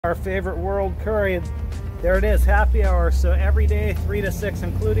our favorite world curry. There it is, happy hour. So every day, 3 to 6,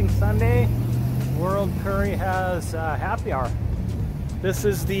 including Sunday, World Curry has happy hour. This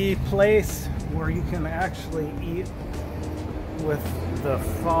is the place where you can actually eat with the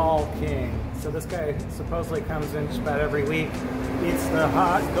Phall King. So this guy supposedly comes in just about every week, eats the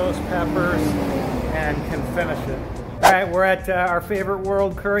hot ghost peppers, and can finish it. All right, we're at our favorite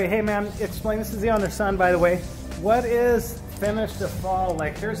World Curry. Hey man, explain, this is the owner's son, by the way. What is finish the Phall?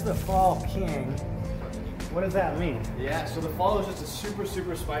 Like, here's the Phall King. What does that mean? Yeah, so the Phall is just a super,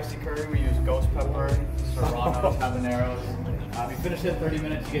 super spicy curry. We use ghost pepper, serranos, habaneros. We finish it in 30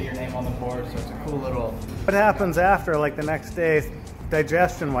 minutes, you get your name on the board, so it's a cool little... What happens after, like the next day,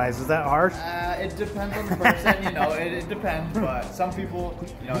 digestion-wise? Is that hard? It depends on the person, you know, it depends, but some people,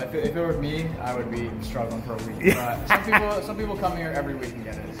 you know, if it were me, I would be struggling for a week. But some people come here every week and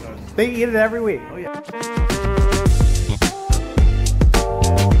get it. So they eat it every week? Oh yeah.